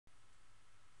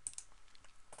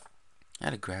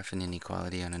to graph an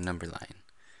inequality on a number line.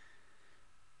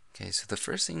 Okay, so the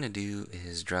first thing to do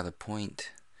is draw the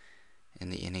point in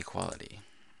the inequality.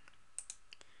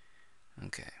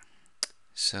 Okay,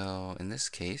 so in this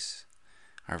case,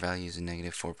 our value is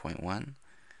negative 4.1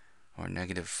 or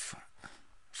negative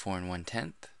 4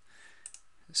 1/10.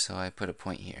 So I put a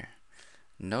point here.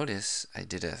 Notice I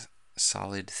did a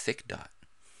solid thick dot.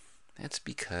 That's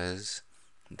because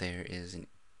there is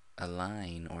a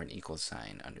line or an equal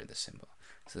sign under the symbol.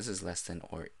 So this is less than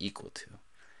or equal to.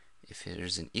 If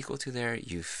there's an equal to there,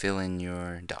 you fill in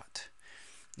your dot.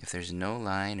 If there's no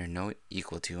line or no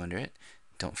equal to under it,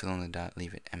 don't fill in the dot,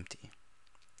 leave it empty.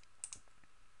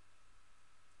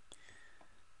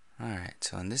 Alright,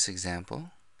 so in this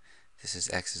example, this is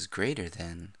x is greater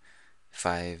than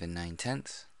 5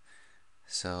 9/10.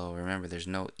 So remember, there's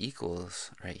no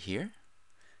equals right here.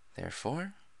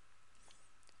 Therefore,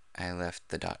 I left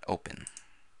the dot open.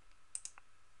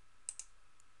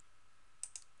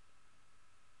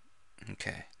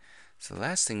 Okay, so the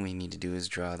last thing we need to do is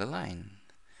draw the line.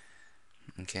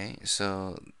 Okay,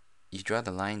 so you draw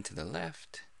the line to the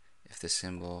left if the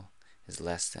symbol is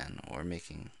less than or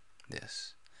making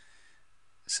this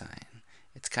sign.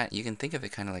 It's you can think of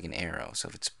it kind of like an arrow. So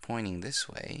if it's pointing this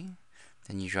way,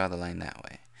 then you draw the line that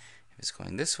way. If it's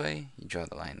going this way, you draw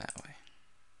the line that way.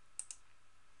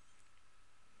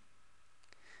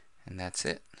 And that's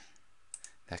it.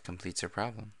 That completes our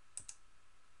problem.